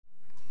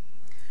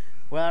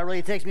Well, it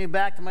really takes me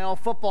back to my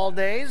old football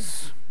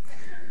days.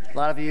 A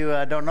lot of you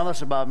don't know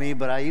this about me,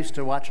 but I used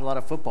to watch a lot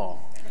of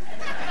football.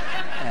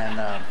 And,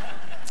 of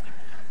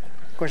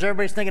course,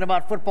 everybody's thinking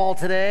about football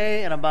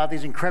today and about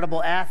these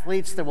incredible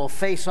athletes that will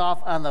face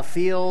off on the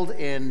field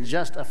in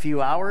just a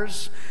few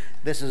hours.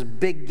 This is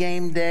big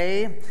game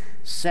day,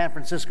 San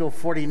Francisco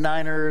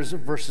 49ers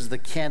versus the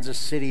Kansas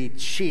City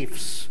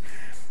Chiefs.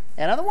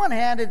 And on the one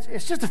hand,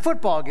 it's just a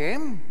football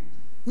game,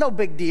 no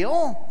big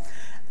deal.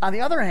 On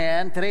the other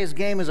hand, today's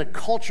game is a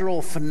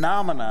cultural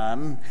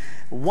phenomenon.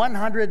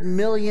 100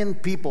 million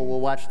people will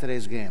watch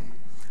today's game.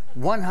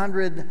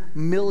 100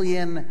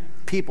 million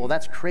people.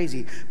 That's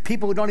crazy.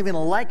 People who don't even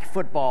like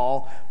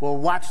football will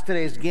watch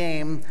today's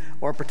game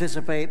or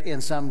participate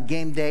in some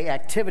game day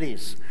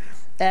activities.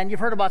 And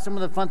you've heard about some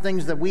of the fun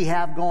things that we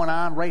have going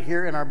on right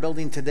here in our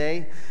building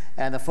today.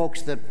 And the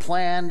folks that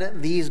planned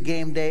these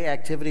game day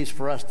activities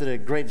for us did a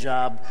great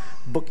job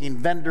booking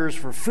vendors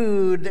for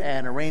food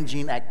and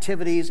arranging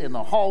activities in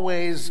the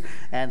hallways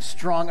and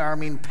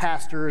strong-arming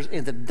pastors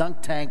into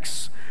dunk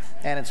tanks.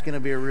 And it's going to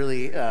be a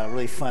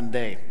really fun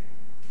day.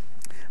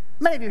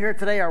 Many of you here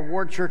today are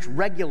Ward Church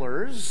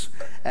regulars,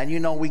 and you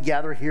know we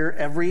gather here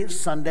every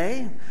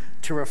Sunday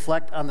to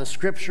reflect on the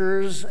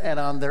Scriptures and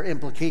on their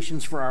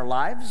implications for our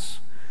lives.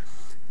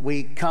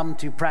 We come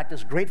to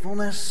practice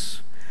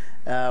gratefulness.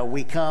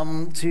 We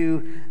come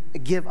to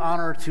give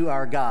honor to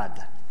our God.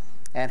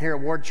 And here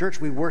at Ward Church,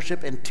 we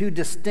worship in two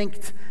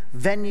distinct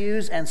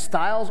venues and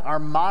styles. Our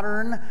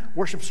modern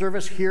worship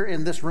service here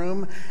in this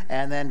room,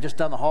 and then just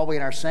down the hallway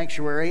in our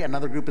sanctuary,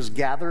 another group is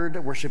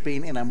gathered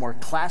worshiping in a more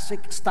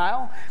classic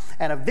style.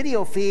 And a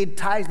video feed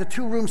ties the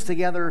two rooms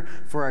together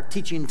for our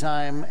teaching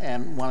time,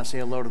 and want to say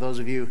hello to those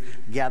of you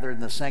gathered in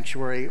the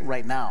sanctuary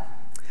right now.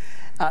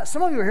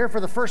 Some of you are here for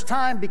the first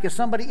time because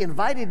somebody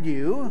invited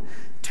you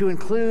to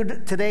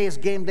include today's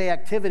game day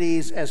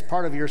activities as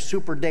part of your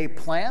Super Day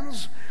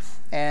plans.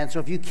 And so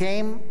if you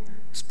came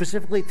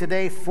specifically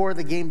today for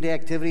the game day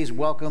activities,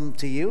 welcome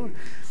to you.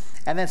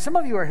 And then some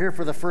of you are here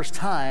for the first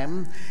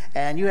time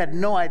and you had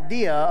no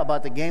idea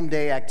about the game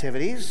day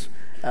activities.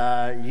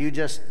 Today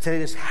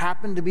just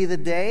happened to be the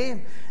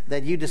day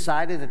that you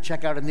decided to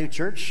check out a new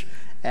church.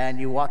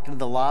 And you walked into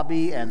the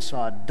lobby and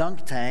saw a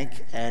dunk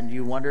tank, and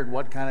you wondered,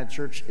 what kind of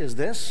church is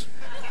this?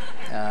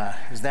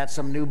 Is that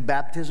some new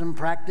baptism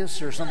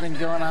practice or something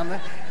going on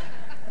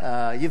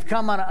there? You've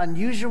come on an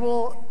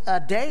unusual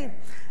day,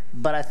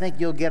 but I think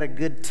you'll get a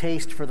good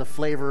taste for the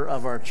flavor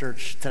of our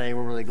church today.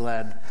 We're really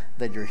glad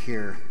that you're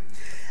here.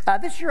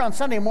 This year on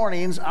Sunday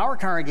mornings, our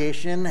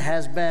congregation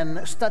has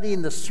been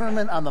studying the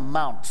Sermon on the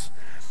Mount.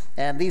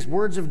 And these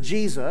words of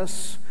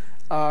Jesus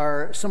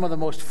are some of the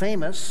most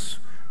famous,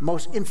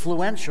 most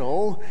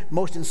influential,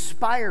 most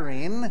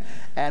inspiring,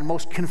 and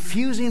most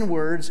confusing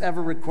words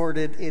ever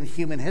recorded in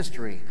human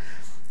history.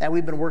 And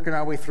we've been working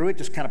our way through it,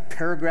 just kind of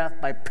paragraph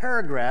by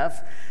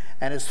paragraph.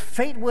 And as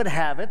fate would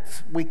have it,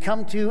 we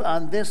come to,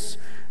 on this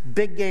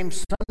Big Game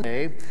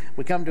Sunday,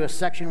 we come to a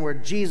section where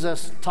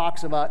Jesus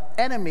talks about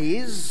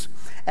enemies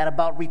and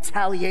about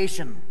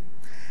retaliation.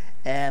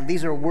 And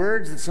these are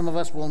words that some of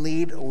us will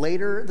need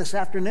later this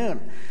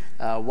afternoon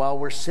while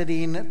we're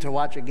sitting to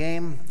watch a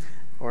game,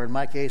 or in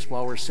my case,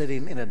 while we're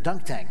sitting in a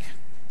dunk tank.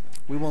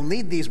 We will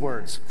need these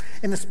words.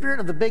 In the spirit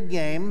of the big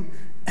game,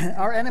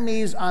 our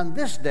enemies on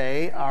this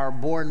day are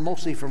born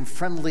mostly from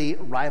friendly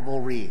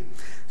rivalry.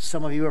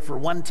 Some of you are for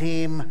one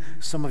team,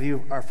 some of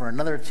you are for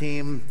another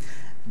team,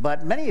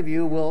 but many of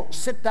you will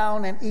sit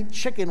down and eat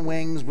chicken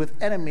wings with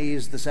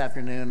enemies this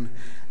afternoon.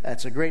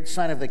 That's a great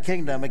sign of the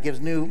kingdom. It gives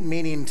new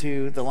meaning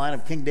to the line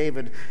of King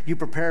David, "You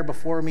prepare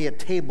before me a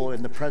table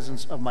in the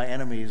presence of my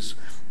enemies."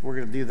 We're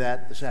going to do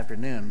that this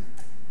afternoon.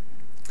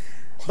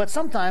 But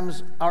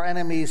sometimes our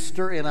enemies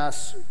stir in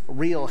us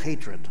real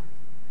hatred.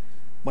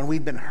 When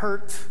we've been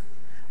hurt,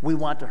 we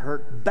want to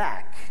hurt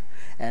back.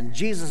 And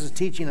Jesus is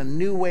teaching a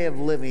new way of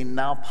living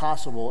now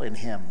possible in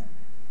him.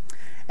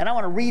 And I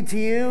want to read to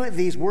you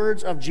these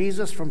words of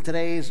Jesus from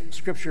today's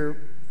scripture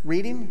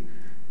reading,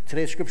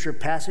 today's scripture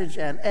passage.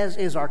 And as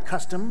is our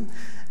custom,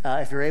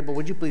 if you're able,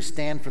 would you please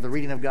stand for the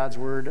reading of God's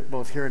word,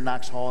 both here in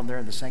Knox Hall and there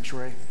in the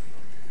sanctuary?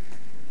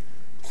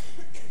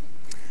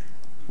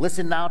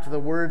 Listen now to the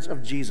words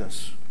of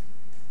Jesus.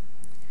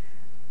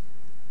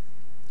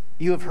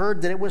 "You have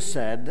heard that it was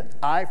said,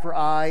 'Eye for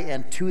eye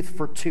and tooth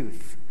for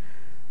tooth.'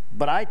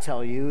 But I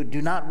tell you, do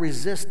not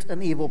resist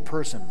an evil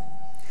person.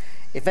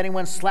 If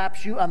anyone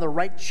slaps you on the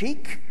right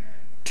cheek,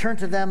 turn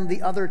to them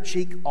the other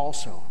cheek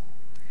also.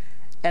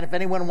 And if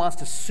anyone wants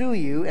to sue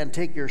you and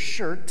take your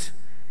shirt,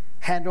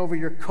 hand over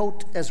your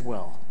coat as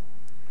well.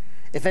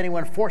 If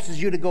anyone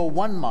forces you to go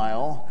 1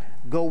 mile,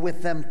 go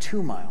with them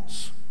 2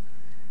 miles.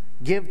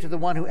 Give to the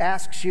one who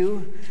asks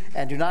you,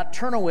 and do not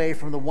turn away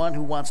from the one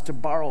who wants to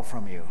borrow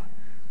from you.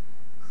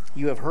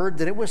 You have heard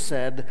that it was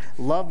said,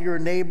 'Love your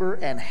neighbor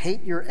and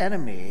hate your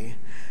enemy.'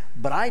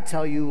 But I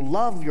tell you,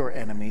 love your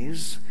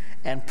enemies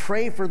and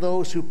pray for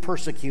those who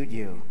persecute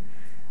you,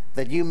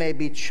 that you may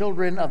be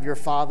children of your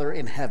Father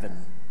in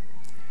heaven.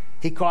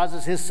 He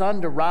causes his sun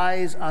to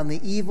rise on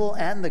the evil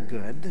and the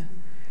good,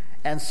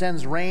 and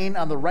sends rain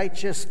on the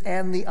righteous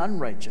and the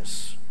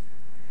unrighteous.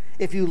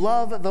 If you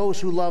love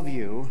those who love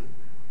you,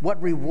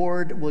 what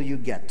reward will you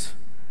get?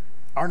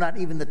 Are not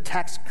even the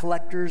tax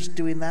collectors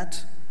doing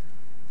that?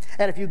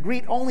 And if you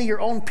greet only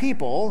your own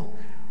people,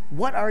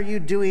 what are you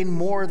doing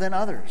more than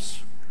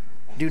others?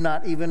 Do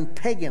not even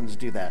pagans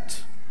do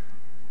that?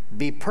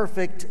 Be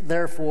perfect,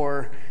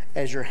 therefore,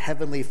 as your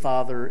heavenly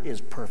Father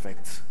is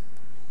perfect.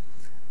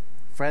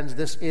 Friends,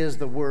 this is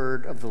the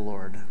word of the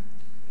Lord.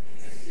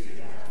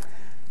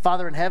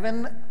 Father in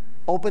heaven,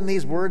 open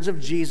these words of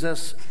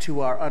Jesus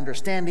to our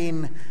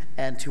understanding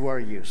and to our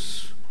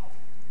use.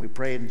 We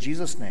pray in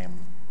Jesus' name.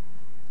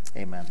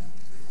 Amen.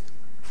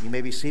 You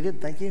may be seated.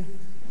 Thank you.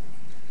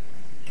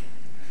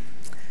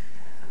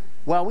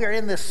 Well, we are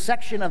in this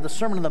section of the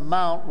Sermon on the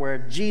Mount where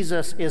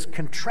Jesus is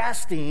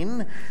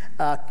contrasting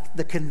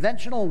the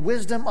conventional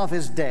wisdom of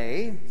his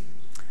day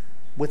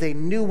with a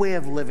new way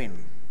of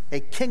living, a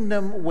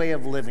kingdom way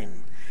of living.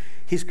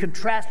 He's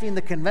contrasting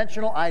the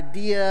conventional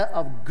idea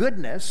of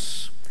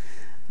goodness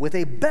with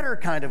a better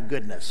kind of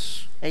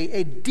goodness,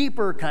 a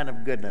deeper kind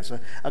of goodness,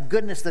 a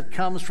goodness that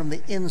comes from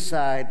the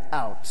inside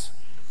out.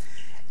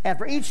 And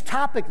for each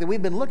topic that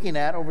we've been looking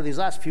at over these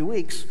last few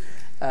weeks,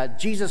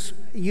 Jesus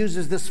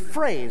uses this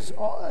phrase,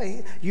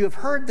 you have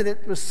heard that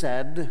it was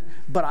said,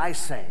 but I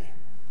say.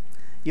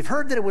 You've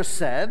heard that it was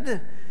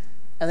said,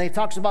 and then he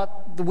talks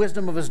about the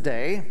wisdom of his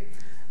day,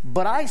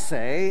 but I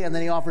say, and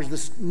then he offers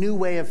this new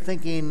way of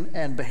thinking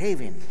and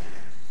behaving.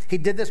 He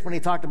did this when he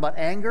talked about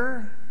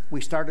anger.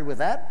 We started with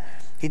that.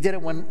 He did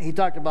it when he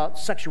talked about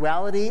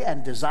sexuality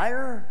and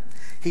desire.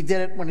 He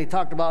did it when he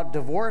talked about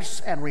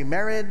divorce and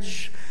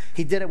remarriage.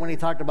 He did it when he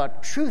talked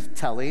about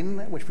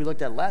truth-telling, which we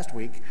looked at last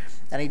week.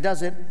 And he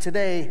does it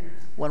today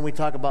when we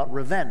talk about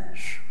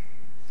revenge.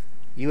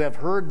 You have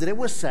heard that it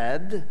was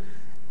said,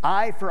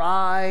 eye for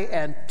eye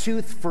and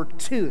tooth for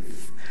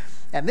tooth.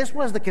 And this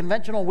was the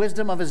conventional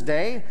wisdom of his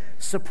day,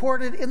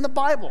 supported in the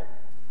Bible.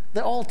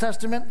 The Old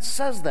Testament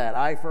says that,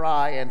 eye for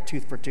eye and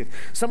tooth for tooth.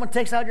 Someone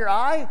takes out your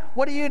eye,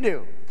 what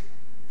do?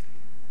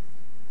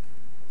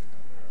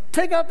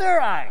 Take out their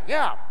eye,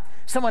 yeah.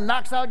 Someone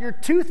knocks out your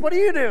tooth, what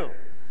do?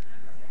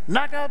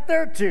 Knock out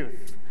their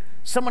tooth.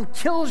 Someone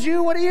kills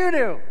you, what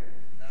do?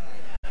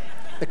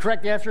 The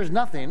correct answer is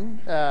nothing.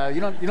 You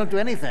don't do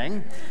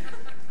anything.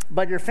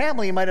 But your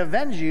family might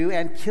avenge you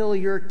and kill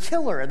your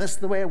killer. And this is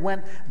the way it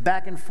went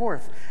back and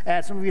forth.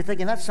 And some of you are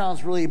thinking, that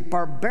sounds really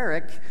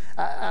barbaric.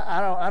 I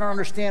don't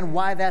understand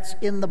why that's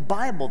in the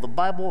Bible. The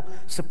Bible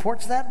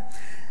supports that.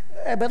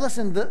 But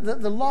listen,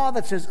 the law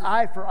that says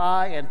eye for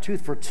eye and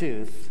tooth for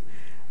tooth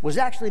was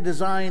actually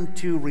designed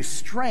to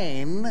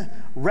restrain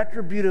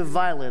retributive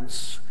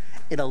violence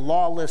in a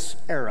lawless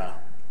era.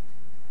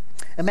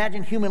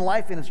 Imagine human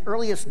life in its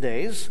earliest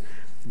days,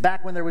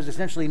 back when there was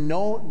essentially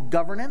no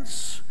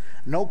governance,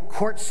 no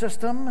court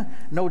system,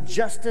 no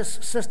justice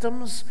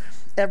systems,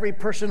 every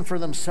person for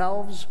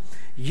themselves.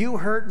 You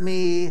hurt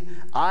me,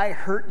 I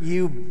hurt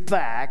you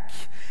back.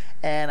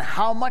 And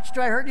how much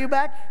do I hurt you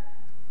back?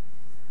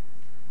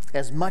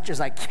 As much as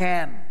I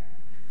can,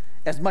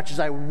 as much as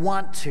I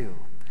want to.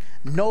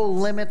 No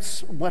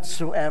limits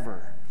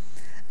whatsoever.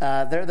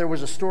 There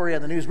was a story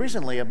on the news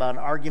recently about an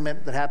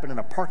argument that happened in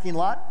a parking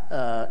lot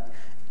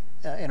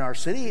in our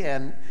city,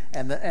 and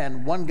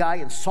one guy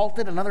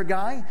insulted another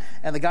guy,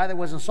 and the guy that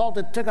was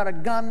insulted took out a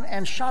gun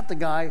and shot the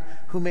guy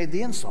who made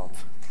the insult.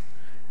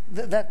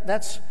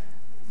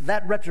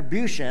 That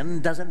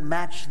retribution doesn't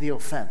match the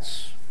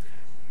offense.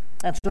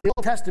 And so the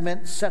Old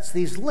Testament sets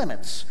these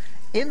limits.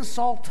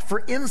 Insult for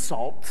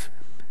insult,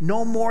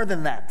 no more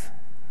than that.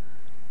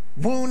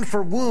 Wound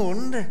for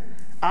wound,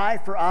 eye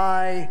for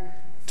eye,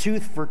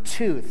 tooth for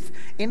tooth.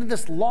 Into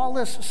this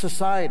lawless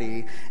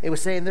society, it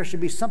was saying there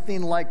should be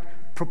something like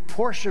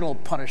proportional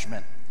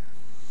punishment.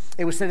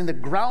 It was setting the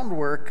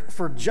groundwork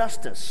for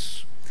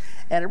justice.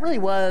 And it really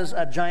was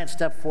a giant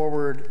step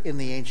forward in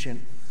the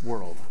ancient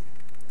world.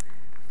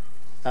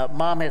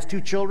 Mom has 2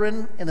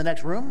 children in the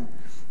next room,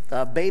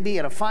 a baby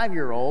and a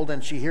 5-year-old,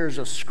 and she hears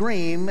a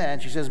scream,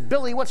 and she says,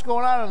 "Billy, what's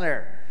going on in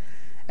there?"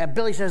 And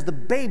Billy says, "The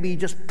baby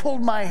just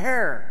pulled my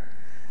hair,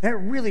 and it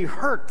really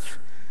hurt.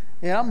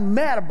 And I'm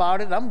mad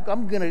about it.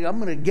 I'm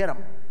gonna get him."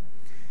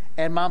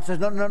 And Mom says,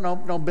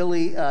 No,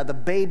 Billy, the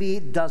baby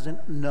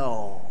doesn't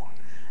know.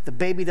 The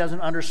baby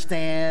doesn't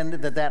understand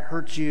that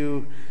hurts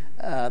you.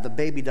 The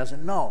baby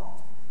doesn't know.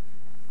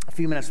 A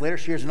few minutes later,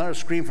 she hears another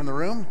scream from the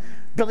room.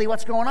 "Billy,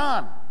 what's going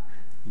on?"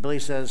 Billy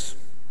says,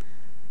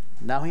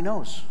 "Now he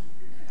knows."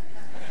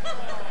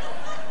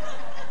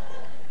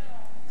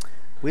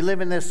 We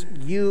live in this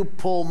you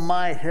pull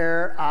my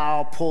hair,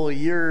 I'll pull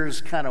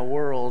yours kind of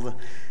world.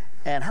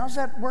 And how's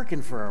that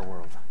working for our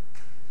world?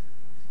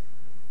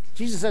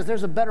 Jesus says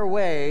there's a better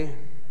way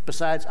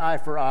besides eye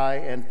for eye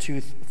and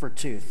tooth for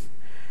tooth.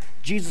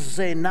 Jesus is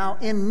saying, now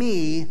in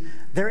me,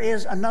 there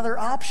is another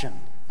option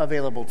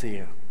available to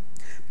you.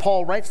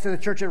 Paul writes to the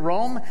church at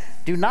Rome,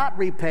 do not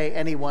repay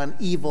anyone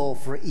evil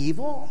for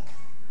evil.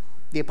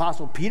 The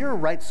Apostle Peter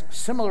writes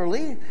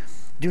similarly,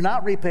 do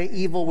not repay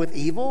evil with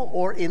evil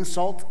or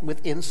insult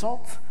with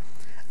insult.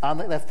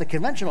 That's the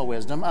conventional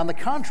wisdom. On the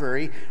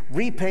contrary,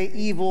 repay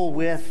evil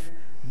with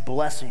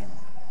blessing.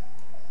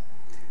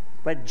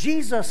 But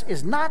Jesus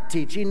is not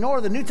teaching, nor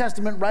are the New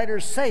Testament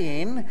writers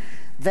saying,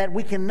 that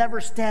we can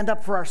never stand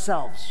up for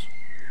ourselves.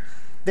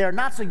 They are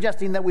not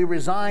suggesting that we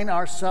resign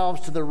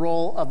ourselves to the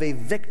role of a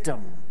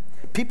victim.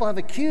 People have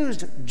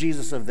accused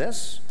Jesus of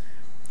this.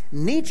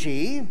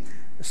 Nietzsche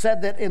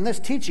said that in this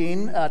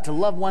teaching, to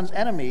love one's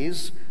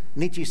enemies,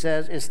 Nietzsche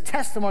says, is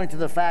testimony to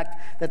the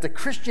fact that the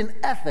Christian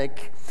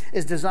ethic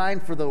is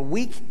designed for the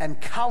weak and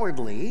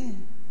cowardly,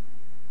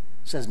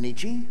 says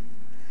Nietzsche,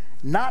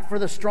 not for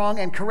the strong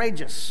and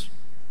courageous.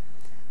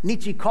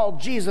 Nietzsche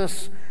called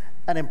Jesus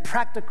an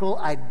impractical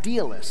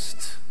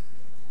idealist.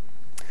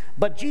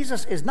 But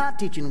Jesus is not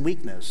teaching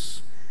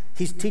weakness.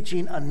 He's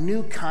teaching a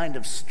new kind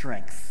of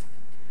strength.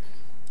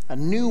 A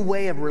new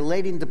way of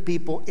relating to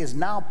people is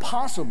now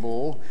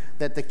possible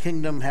that the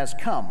kingdom has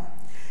come.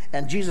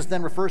 And Jesus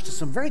then refers to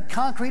some very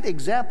concrete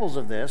examples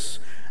of this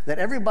that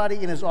everybody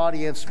in his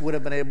audience would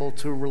have been able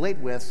to relate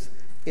with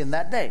in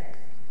that day.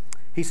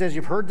 He says,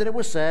 you've heard that it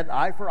was said,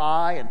 eye for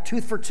eye and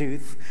tooth for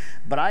tooth,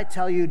 but I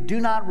tell you, do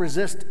not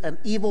resist an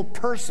evil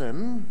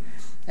person.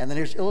 And then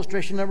here's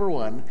illustration number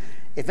 1.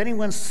 If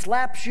anyone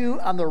slaps you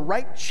on the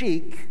right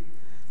cheek,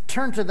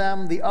 turn to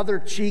them the other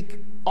cheek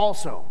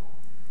also.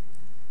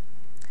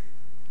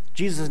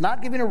 Jesus is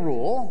not giving a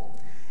rule.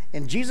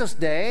 In Jesus'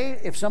 day,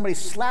 if somebody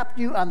slapped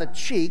you on the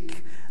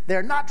cheek,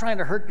 they're not trying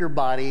to hurt your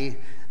body.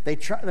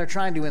 They're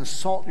trying to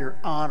insult your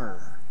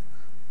honor.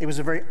 It was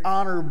a very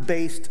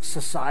honor-based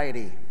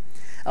society.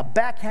 A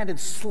backhanded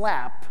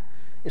slap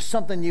is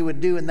something you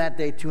would do in that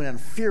day to an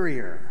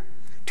inferior,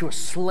 to a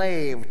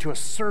slave, to a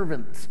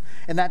servant,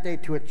 in that day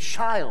to a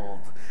child,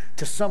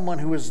 to someone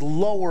who is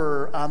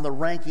lower on the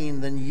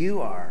ranking than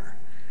you are.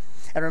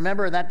 And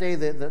remember, in that day,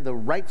 the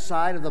right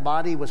side of the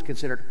body was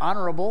considered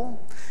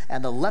honorable,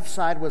 and the left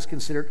side was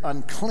considered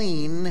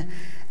unclean.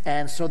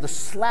 And so the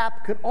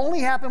slap could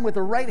only happen with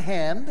the right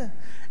hand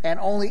and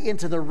only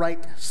into the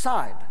right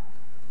side.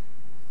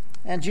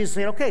 And Jesus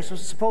said, okay, so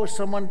suppose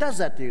someone does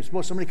that to you.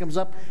 Suppose somebody comes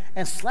up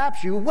and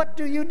slaps you. What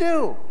do?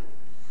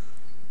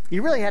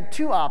 You really had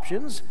 2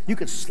 options. You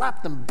could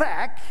slap them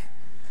back,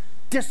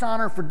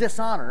 dishonor for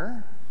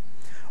dishonor,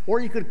 or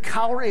you could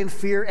cower in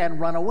fear and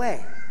run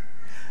away.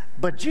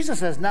 But Jesus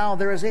says now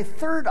there is a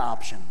third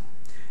option.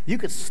 You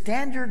could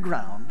stand your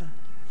ground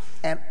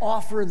and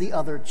offer the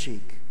other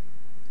cheek.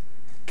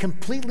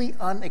 Completely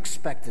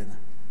unexpected.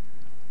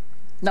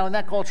 Now, in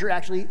that culture,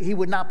 actually, he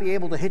would not be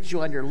able to hit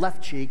you on your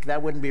left cheek.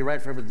 That wouldn't be right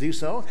for him to do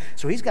so.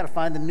 So he's got to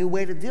find a new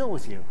way to deal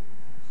with you.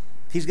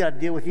 He's got to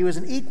deal with you as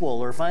an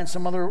equal or find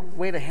some other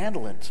way to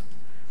handle it.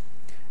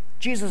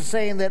 Jesus is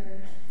saying that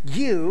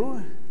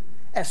you,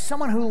 as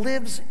someone who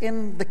lives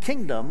in the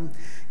kingdom,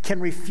 can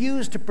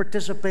refuse to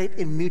participate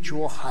in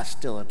mutual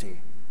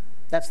hostility.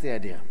 That's the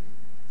idea.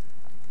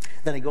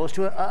 Then he goes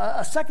to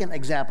a second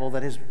example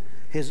that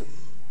his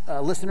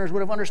listeners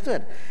would have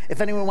understood.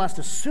 If anyone wants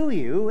to sue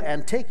you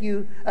and take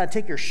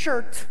your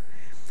shirt,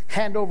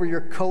 hand over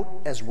your coat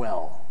as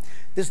well.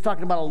 This is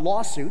talking about a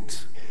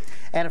lawsuit.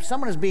 And if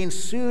someone is being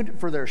sued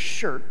for their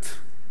shirt,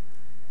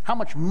 how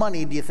much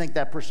money do you think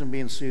that person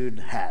being sued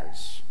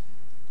has?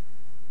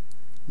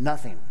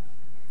 Nothing.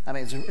 I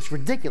mean, it's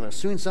ridiculous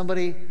suing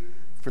somebody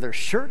for their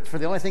shirt, for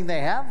the only thing they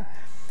have.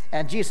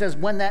 And Jesus says,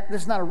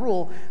 this is not a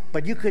rule,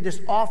 but you could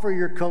just offer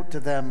your coat to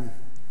them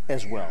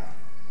as well.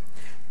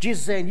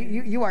 Jesus is saying,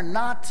 you are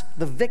not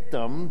the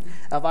victim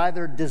of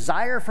either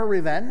desire for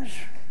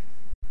revenge,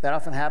 that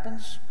often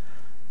happens,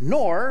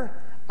 nor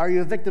are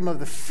you a victim of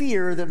the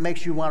fear that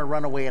makes you want to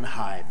run away and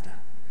hide.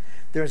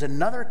 There's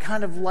another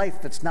kind of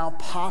life that's now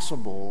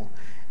possible,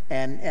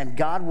 and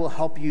God will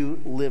help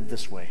you live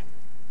this way.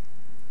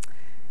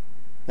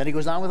 Then he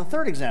goes on with a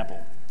third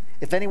example.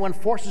 If anyone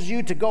forces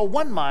you to go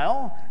 1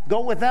 mile, go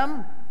with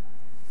them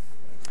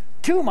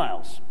 2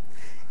 miles.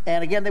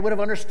 And again, they would have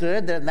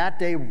understood that in that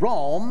day,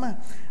 Rome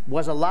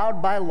was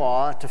allowed by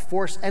law to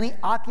force any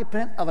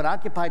occupant of an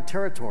occupied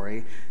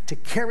territory to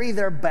carry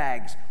their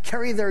bags,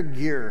 carry their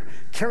gear,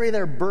 carry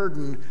their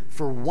burden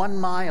for 1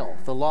 mile.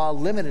 The law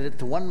limited it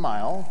to 1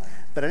 mile,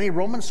 but any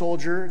Roman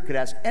soldier could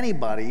ask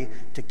anybody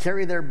to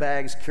carry their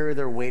bags, carry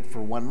their weight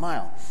for 1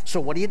 mile. So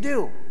what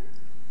do?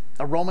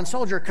 A Roman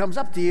soldier comes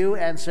up to you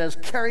and says,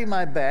 carry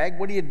my bag.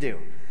 What do? You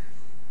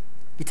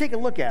take a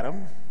look at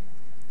him.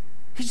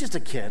 He's just a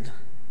kid.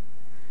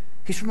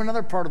 He's from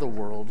another part of the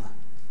world.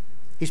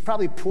 He's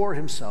probably poor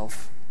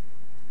himself.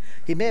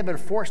 He may have been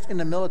forced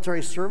into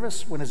military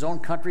service when his own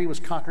country was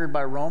conquered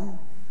by Rome.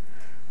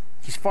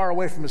 He's far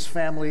away from his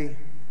family.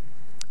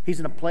 He's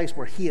in a place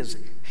where he is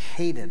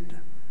hated,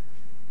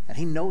 and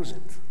he knows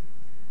it.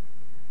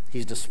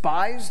 He's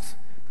despised.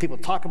 People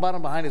talk about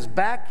him behind his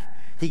back.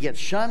 He gets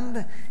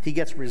shunned. He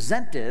gets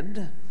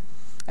resented.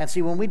 And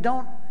see, when we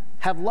don't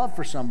have love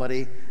for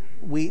somebody,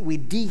 we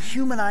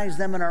dehumanize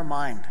them in our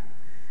mind.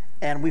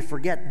 And we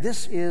forget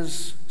this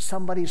is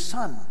somebody's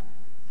son.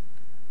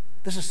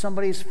 This is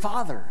somebody's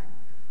father.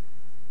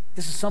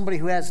 This is somebody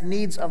who has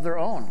needs of their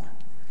own.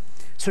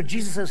 So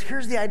Jesus says,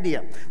 here's the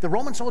idea. The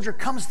Roman soldier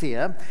comes to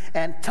you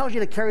and tells you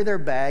to carry their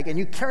bag, and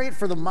you carry it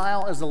for the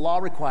mile as the law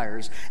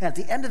requires. And at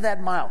the end of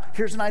that mile,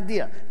 here's an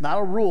idea, not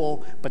a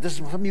rule, but this is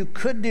something you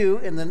could do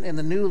in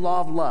the new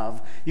law of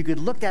love. You could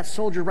look that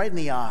soldier right in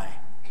the eye,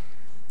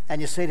 and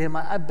you say to him,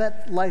 I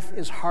bet life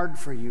is hard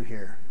for you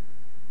here.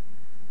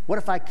 What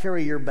if I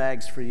carry your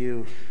bags for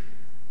you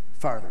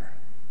farther?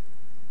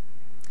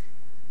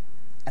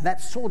 And that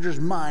soldier's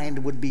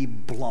mind would be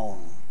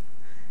blown.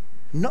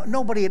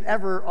 Nobody had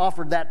ever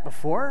offered that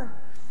before.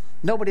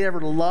 Nobody ever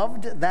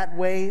loved that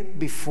way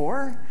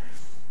before.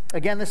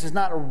 Again, this is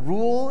not a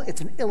rule,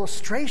 it's an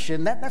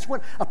illustration. That's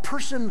what a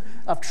person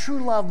of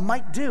true love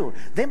might do.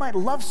 They might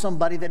love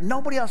somebody that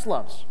nobody else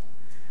loves.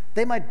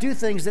 They might do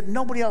things that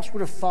nobody else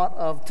would have thought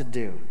of to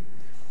do.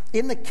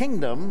 In the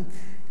kingdom,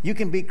 you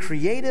can be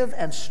creative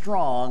and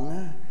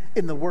strong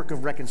in the work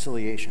of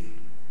reconciliation.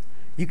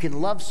 You can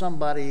love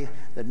somebody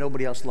that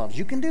nobody else loves.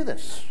 You can do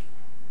this.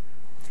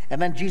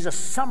 And then Jesus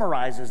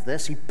summarizes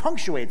this. He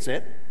punctuates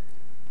it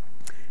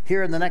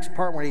here in the next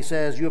part where he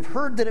says, you have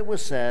heard that it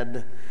was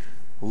said,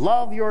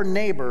 love your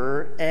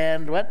neighbor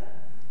and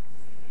what?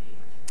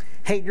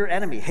 Hate your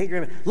enemy. Hate your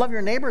enemy. Love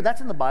your neighbor,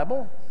 that's in the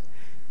Bible.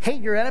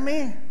 Hate your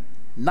enemy,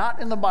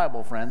 not in the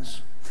Bible,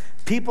 friends.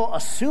 People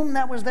assume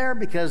that was there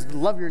because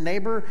love your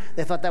neighbor,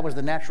 they thought that was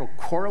the natural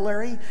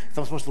corollary. If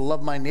I'm supposed to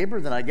love my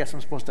neighbor, then I guess I'm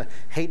supposed to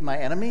hate my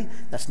enemy.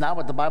 That's not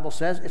what the Bible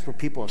says. It's what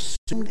people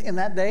assumed in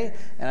that day,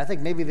 and I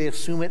think maybe they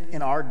assume it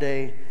in our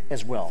day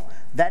as well.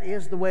 That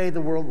is the way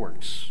the world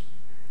works.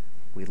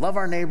 We love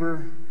our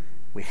neighbor,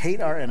 we hate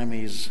our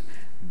enemies,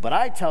 but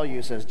I tell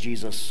you, says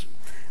Jesus,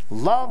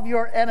 love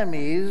your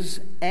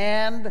enemies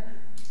and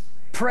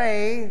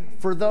pray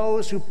for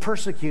those who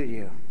persecute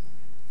you.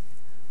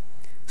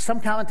 Some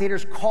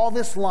commentators call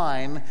this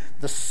line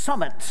the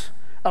summit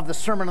of the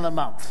Sermon on the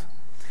Mount.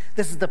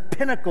 This is the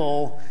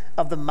pinnacle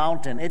of the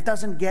mountain. It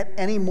doesn't get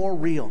any more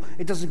real.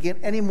 It doesn't get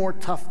any more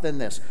tough than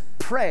this.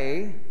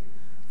 Pray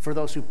for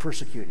those who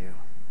persecute you.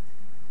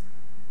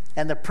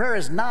 And the prayer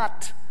is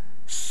not,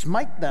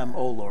 smite them,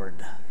 O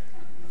Lord.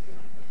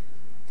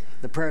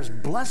 The prayer is,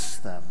 bless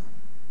them.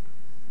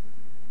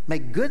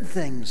 Make good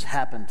things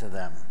happen to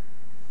them.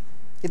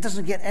 It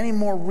doesn't get any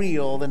more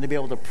real than to be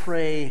able to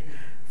pray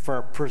for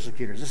our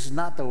persecutors. This is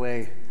not the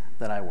way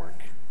that I work.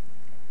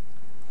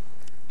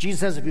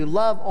 Jesus says, if you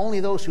love only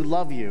those who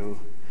love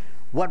you,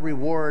 what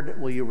reward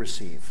will you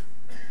receive?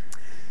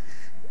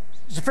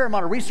 There's a fair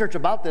amount of research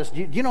about this.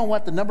 Do you know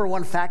what the number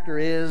one factor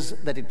is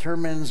that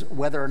determines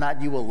whether or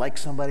not you will like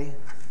somebody?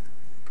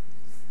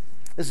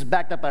 This is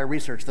backed up by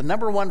research. The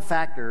number one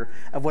factor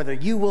of whether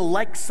you will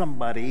like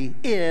somebody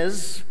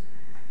is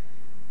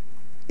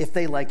if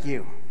they like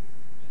you.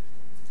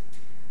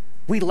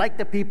 We like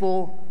the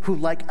people who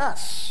like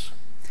us.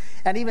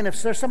 And even if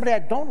there's somebody I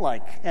don't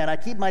like and I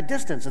keep my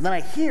distance, and then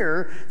I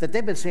hear that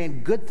they've been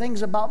saying good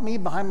things about me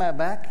behind my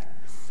back,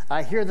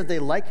 I hear that they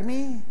like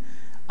me,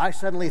 I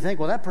suddenly think,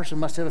 well, that person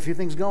must have a few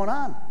things going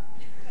on.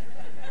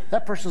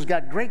 That person's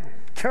got great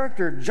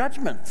character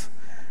judgment.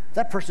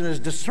 That person is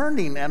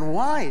discerning and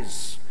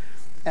wise.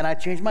 And I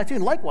change my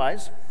tune.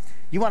 Likewise,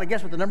 you want to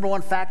guess what the number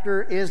one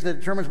factor is that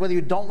determines whether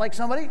you don't like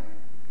somebody?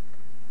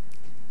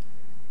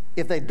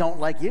 If they don't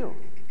like you.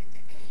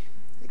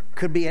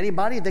 Could be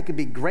anybody that could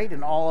be great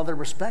in all other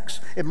respects.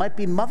 It might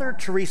be Mother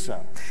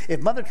Teresa. If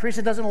Mother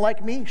Teresa doesn't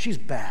like me, she's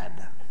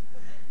bad.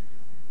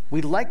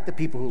 We like the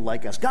people who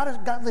like us. God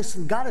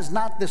is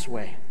not this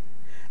way.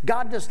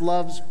 God just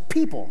loves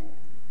people.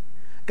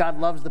 God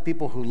loves the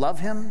people who love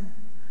him.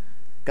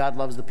 God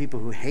loves the people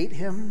who hate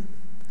him.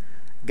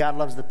 God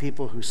loves the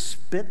people who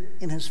spit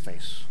in his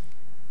face.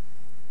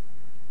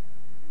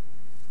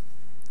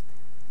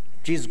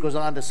 Jesus goes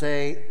on to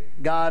say,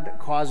 God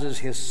causes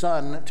his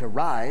sun to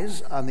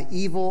rise on the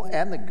evil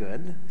and the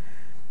good,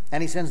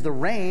 and he sends the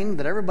rain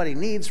that everybody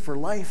needs for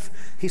life.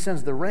 He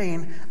sends the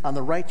rain on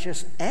the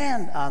righteous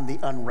and on the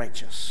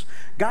unrighteous.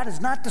 God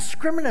is not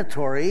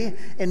discriminatory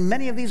in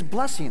many of these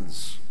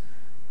blessings.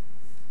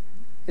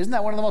 Isn't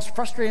that one of the most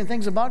frustrating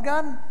things about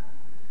God?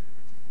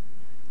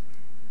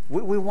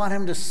 We want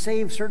him to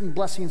save certain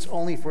blessings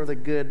only for the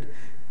good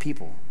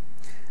people.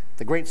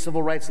 The great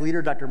civil rights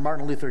leader, Dr.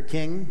 Martin Luther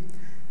King,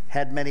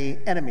 had many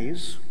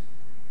enemies.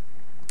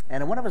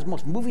 And in one of his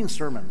most moving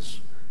sermons,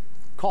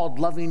 called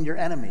Loving Your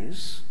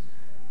Enemies,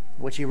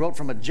 which he wrote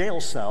from a jail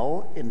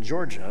cell in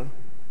Georgia,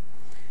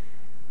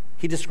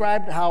 he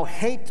described how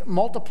hate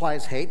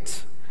multiplies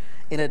hate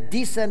in a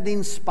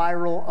descending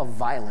spiral of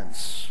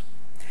violence.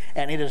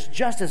 And it is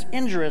just as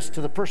injurious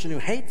to the person who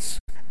hates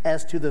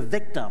as to the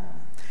victim.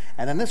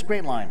 And then this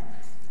great line,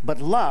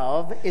 but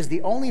love is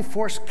the only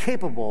force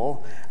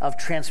capable of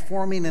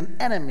transforming an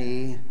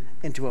enemy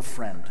into a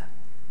friend.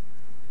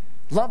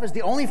 Love is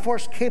the only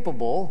force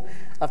capable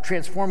of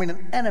transforming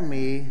an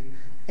enemy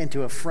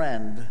into a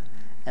friend,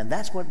 and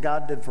that's what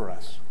God did for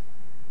us.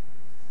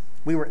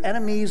 We were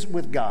enemies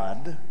with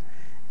God,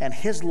 and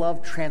his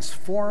love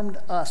transformed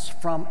us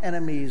from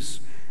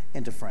enemies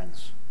into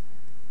friends.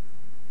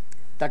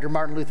 Dr.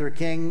 Martin Luther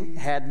King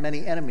had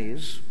many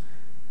enemies,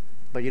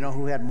 but you know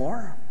who had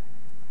more?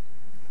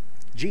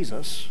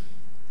 Jesus.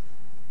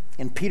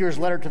 In Peter's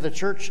letter to the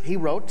church, he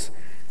wrote,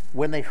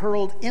 when they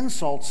hurled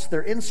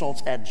their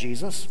insults at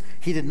Jesus,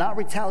 he did not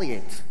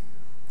retaliate.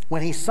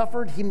 When he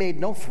suffered, he made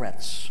no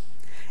threats.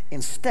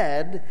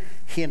 Instead,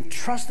 he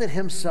entrusted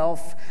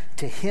himself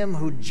to him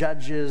who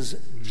judges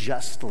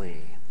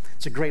justly.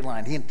 It's a great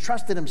line. He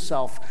entrusted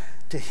himself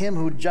to him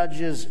who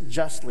judges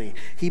justly.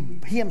 He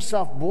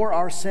himself bore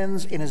our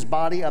sins in his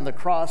body on the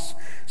cross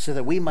so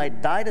that we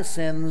might die to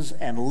sins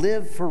and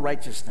live for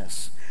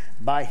righteousness.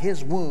 By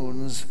his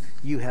wounds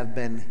you have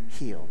been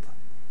healed.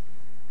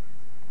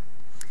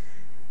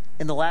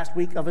 In the last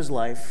week of his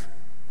life,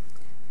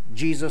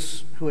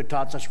 Jesus, who had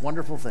taught such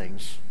wonderful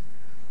things,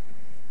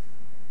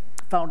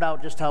 found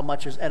out just how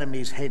much his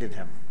enemies hated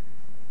him.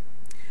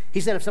 He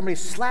said, if somebody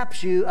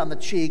slaps you on the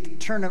cheek,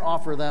 turn and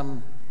offer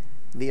them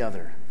the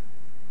other.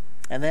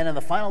 And then in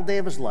the final day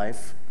of his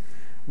life,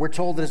 we're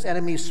told that his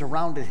enemies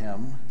surrounded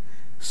him,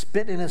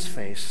 spit in his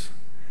face,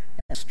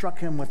 and struck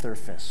him with their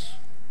fists.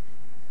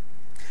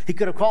 He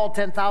could have called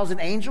 10,000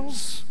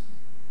 angels.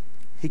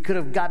 He could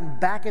have gotten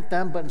back at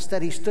them, but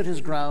instead he stood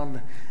his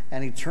ground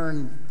and he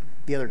turned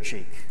the other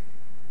cheek.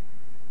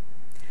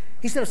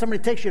 He said, if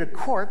somebody takes you to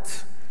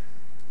court,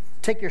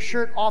 take your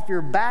shirt off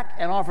your back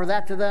and offer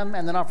that to them,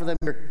 and then offer them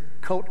your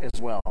coat as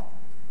well.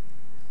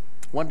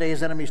 One day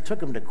his enemies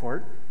took him to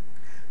court,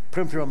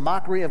 put him through a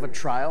mockery of a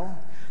trial,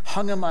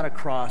 hung him on a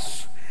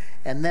cross,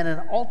 and then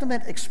an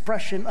ultimate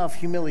expression of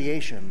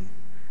humiliation,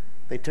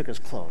 they took his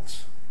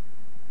clothes.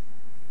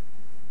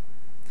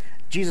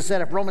 Jesus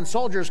said, if Roman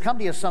soldiers come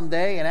to you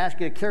someday and ask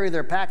you to carry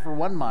their pack for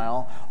 1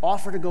 mile,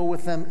 offer to go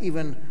with them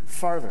even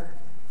farther.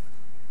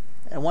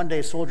 And one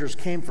day soldiers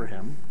came for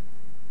him.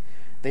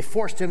 They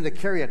forced him to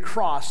carry a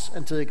cross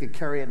until he could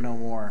carry it no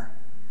more.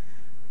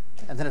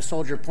 And then a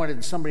soldier pointed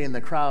to somebody in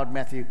the crowd.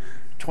 Matthew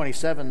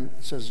 27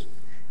 says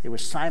it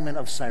was Simon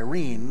of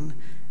Cyrene,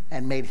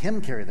 and made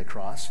him carry the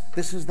cross.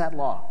 This is that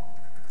law.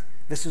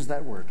 This is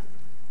that word.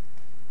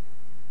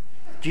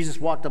 Jesus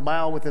walked a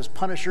mile with his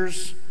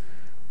punishers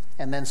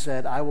and then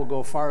said, I will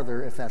go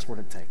farther if that's what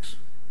it takes.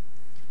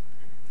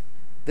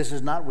 This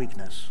is not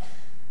weakness.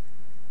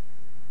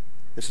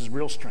 This is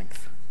real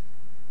strength.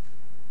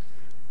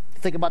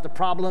 Think about the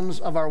problems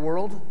of our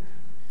world: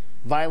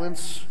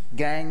 violence,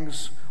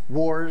 gangs,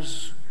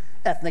 wars,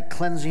 ethnic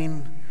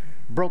cleansing,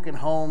 broken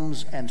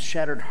homes, and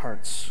shattered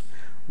hearts.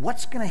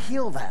 What's going to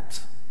heal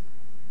that?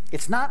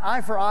 It's not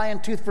eye for eye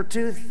and tooth for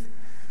tooth.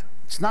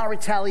 It's not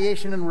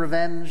retaliation and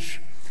revenge.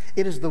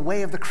 It is the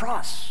way of the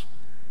cross.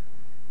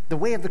 The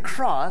way of the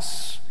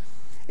cross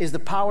is the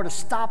power to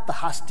stop the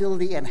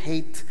hostility and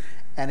hate,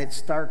 and it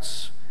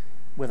starts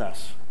with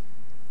us.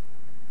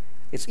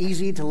 It's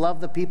easy to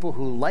love the people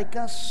who like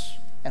us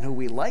and who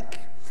we like,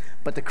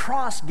 but the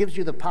cross gives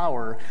you the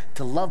power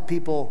to love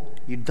people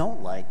you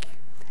don't like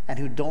and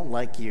who don't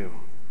like you.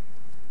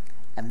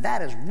 And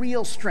that is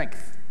real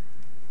strength.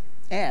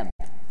 And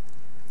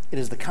it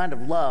is the kind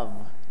of love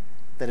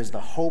that is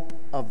the hope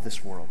of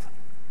this world.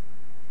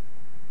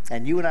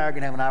 And you and I are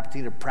going to have an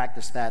opportunity to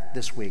practice that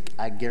this week,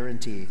 I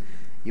guarantee.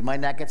 You might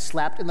not get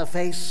slapped in the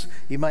face.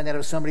 You might not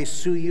have somebody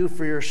sue you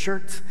for your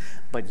shirt,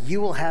 but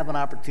you will have an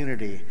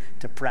opportunity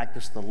to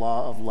practice the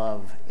law of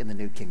love in the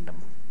new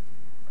kingdom.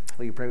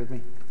 Will you pray with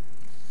me?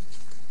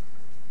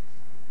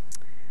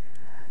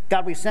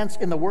 God, we sense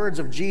in the words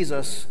of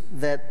Jesus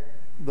that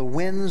the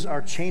winds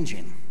are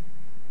changing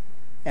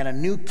and a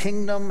new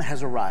kingdom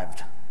has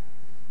arrived.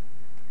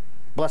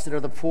 Blessed are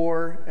the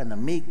poor and the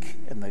meek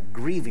and the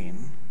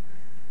grieving,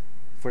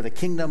 for the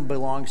kingdom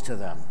belongs to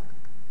them.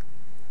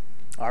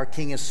 Our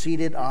King is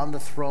seated on the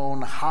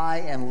throne, high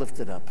and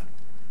lifted up.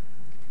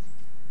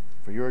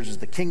 For yours is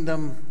the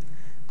kingdom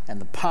and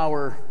the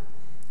power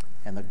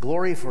and the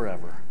glory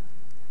forever.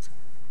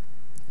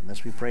 And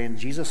this we pray in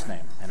Jesus'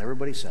 name. And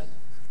everybody said,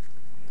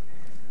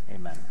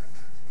 amen.